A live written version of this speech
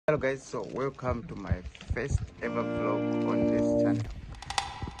Hello guys, so welcome to my first ever vlog on this channel.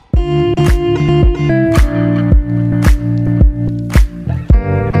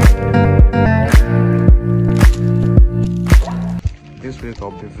 This week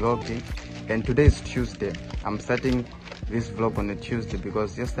I'll be vlogging, and today is Tuesday. I'm starting this vlog on a Tuesday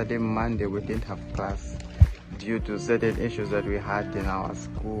because yesterday Monday we didn't have class due to certain issues that we had in our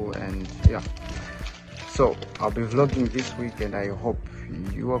school, and yeah. So I'll be vlogging this week, and I hope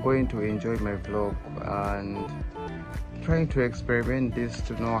you are going to enjoy my vlog and trying to experiment this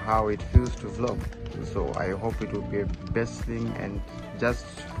to know how it feels to vlog. So I hope it will be a best thing, and just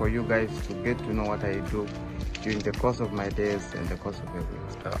for you guys to get to know what I do during the course of my days and the course of the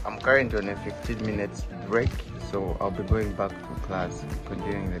week. I'm currently on a 15 minutes break, so I'll be going back to class,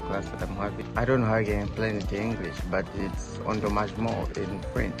 continuing the class that I'm having. I don't know how I can explain it in English, but it's on dommage mode in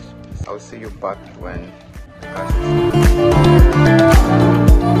French. I'll see you back when the class is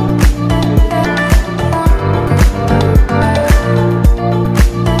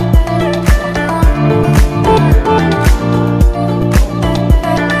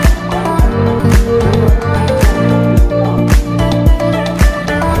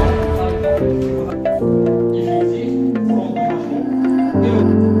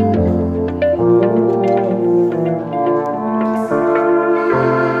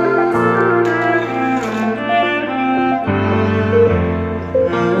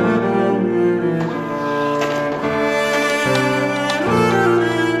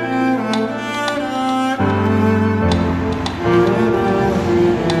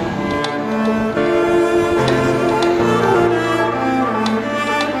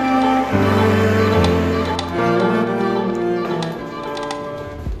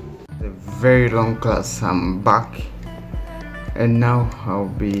very long class. I'm back, and now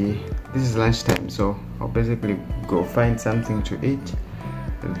this is lunchtime, so I'll basically go find something to eat,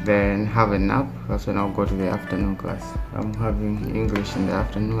 then have a nap. That's when I'll go to the afternoon class. I'm having English in the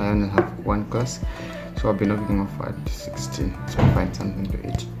afternoon. I only have one class, so I'll be knocking off at 16, so I'll find something to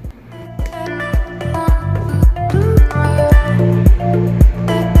eat.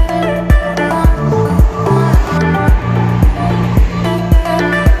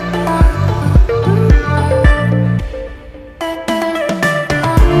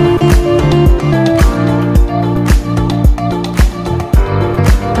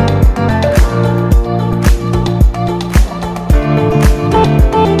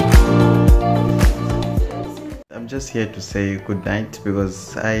 Just here to say good night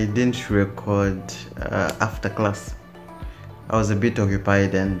because I didn't record after class. I was a bit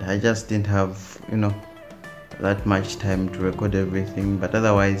occupied and I just didn't have, that much time to record everything. But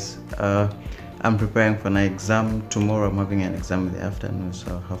otherwise, I'm preparing for an exam tomorrow. I'm having an exam in the afternoon,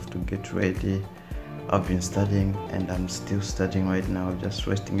 so I'll have to get ready. I've been studying, and I'm still studying right now. I'm just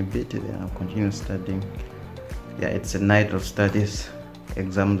resting a bit, then I'll continue studying. Yeah, it's a night of studies.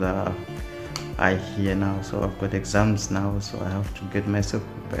 Exams are here now, so I've got exams now, so I have to get myself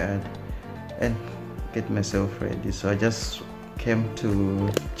prepared and get myself ready. So I just came to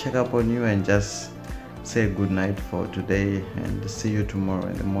check up on you and just say good night for today, and see you tomorrow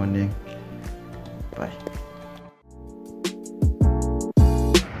in the morning. Bye.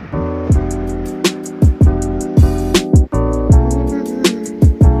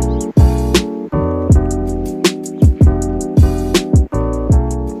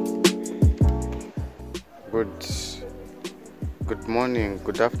 Good morning,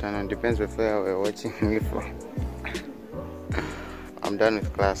 good afternoon, depends with where we're watching me from. I'm done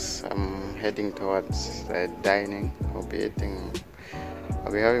with class. I'm heading towards dining. I'll be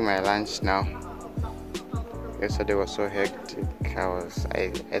having my lunch now. Yesterday was so hectic.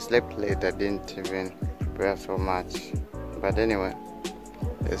 I slept late. I didn't even prepare so much. But anyway,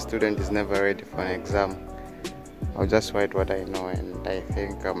 a student is never ready for an exam. I'll just write what I know, and I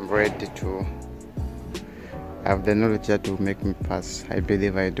think I'm ready to have the knowledge here to make me pass. I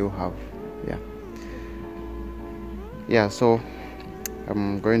believe I do have. Yeah, so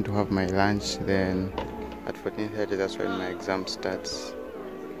I'm going to have my lunch, then at 14:30 that's when my exam starts.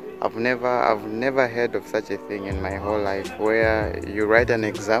 I've never heard of such a thing in my whole life, where you write an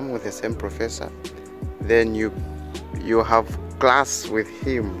exam with the same professor, then you have class with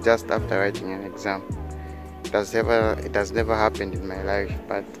him just after writing an exam. It has never happened in my life,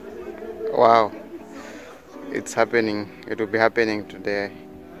 but wow, it's happening. It will be happening today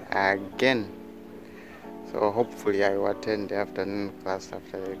again. So hopefully I will attend the afternoon class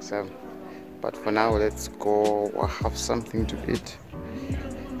after the exam. But for now, let's go have something to eat.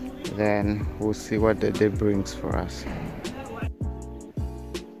 Then we'll see what the day brings for us.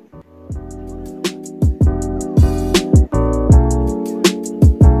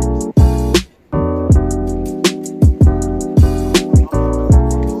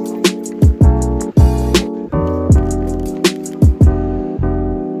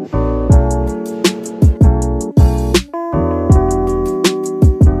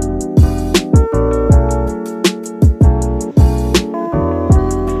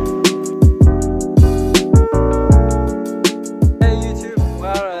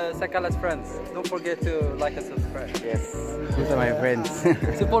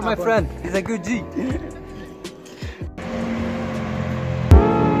 Support my friend. He's a good G.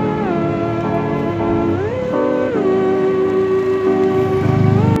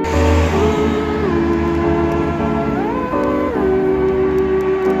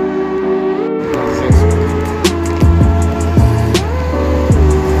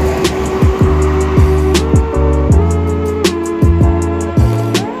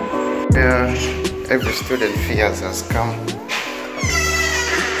 Every student fears has come.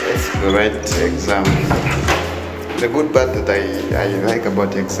 It's the right exam. The good part that I like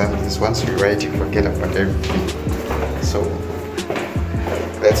about exams is once you write, you forget about everything. So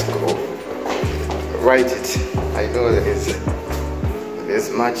let's go write it. I know there's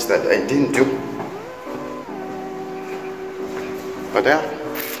much that I didn't do, but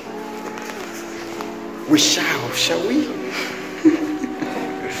we shall we?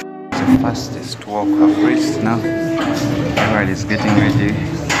 Fastest walk I've reached now. Everybody's getting ready.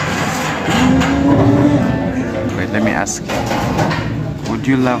 Wait, let me ask you, would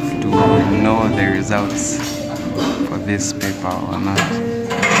you love to know the results for this paper or not?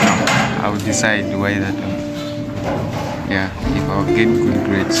 No, I will decide whether to. Yeah, if I'll get good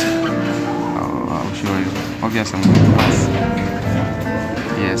grades, I'll show you. Obviously I'm going to pass.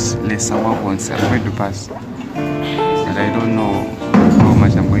 Yes, lesser work once I'm going to pass, but I don't know how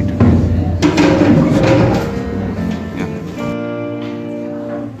much I'm going to do.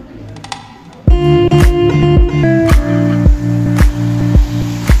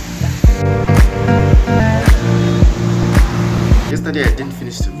 Yesterday I didn't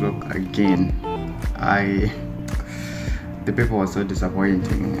finish the vlog again. The paper was so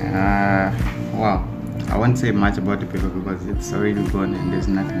disappointing. Wow, I won't say much about the paper because it's already gone and there's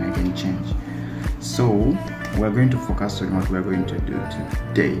nothing I can change. So we're going to focus on what we're going to do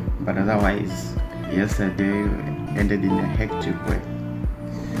today. But otherwise, yesterday ended in a hectic way.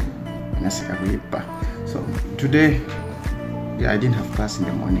 So today, yeah, I didn't have class in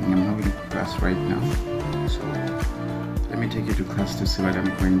the morning. I'm having class right now. So let me take you to class to see what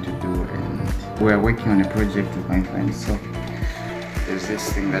I'm going to do. And we're working on a project with my friends. So there's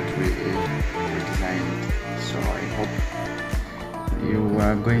this thing that we designed. So I hope you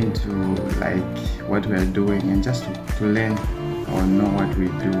are going to like what we are doing and just to learn or know what we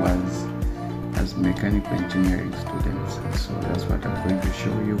do as mechanical engineering students. So that's what I'm going to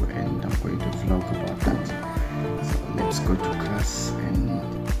show you, and I'm going to vlog about that. So let's go to class and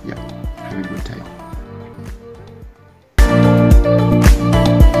yeah, have a good time.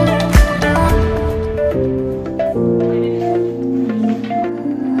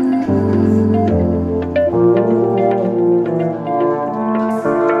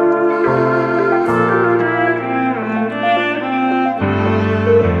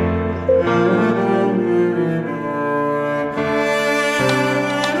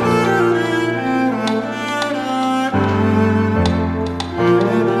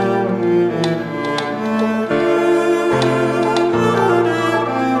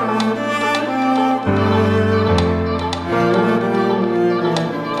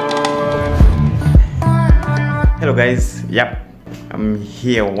 Hello guys, yep, I'm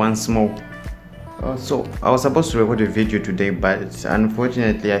here once more. So I was supposed to record a video today, but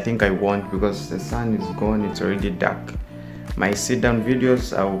unfortunately I think I won't because the sun is gone. It's already dark. My sit down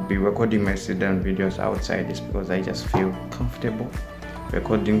videos, I will be recording my sit down videos outside. It's because I just feel comfortable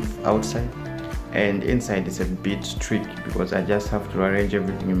recording outside, and inside is a bit tricky because I just have to arrange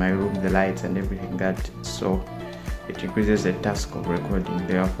everything in my room, the lights and everything that, so it increases the task of recording.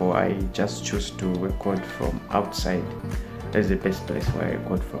 Therefore I just choose to record from outside. That's the best place where I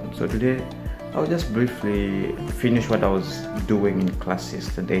record from. So today I'll just briefly finish what I was doing in class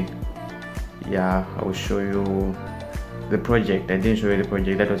yesterday. Yeah, I'll show you the project. I didn't show you the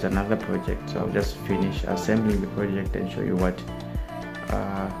project, that was another project. So I'll just finish assembling the project and show you what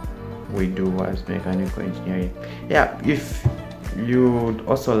we do as mechanical engineering. Yeah, if you would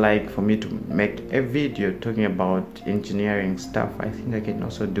also like for me to make a video talking about engineering stuff, I think I can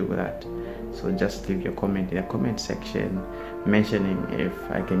also do that. So just leave your comment in the comment section mentioning if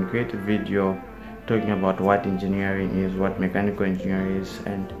I can create a video talking about what engineering is, what mechanical engineering is,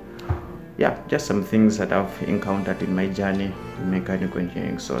 and yeah, just some things that I've encountered in my journey in mechanical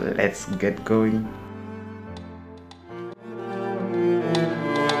engineering. So let's get going.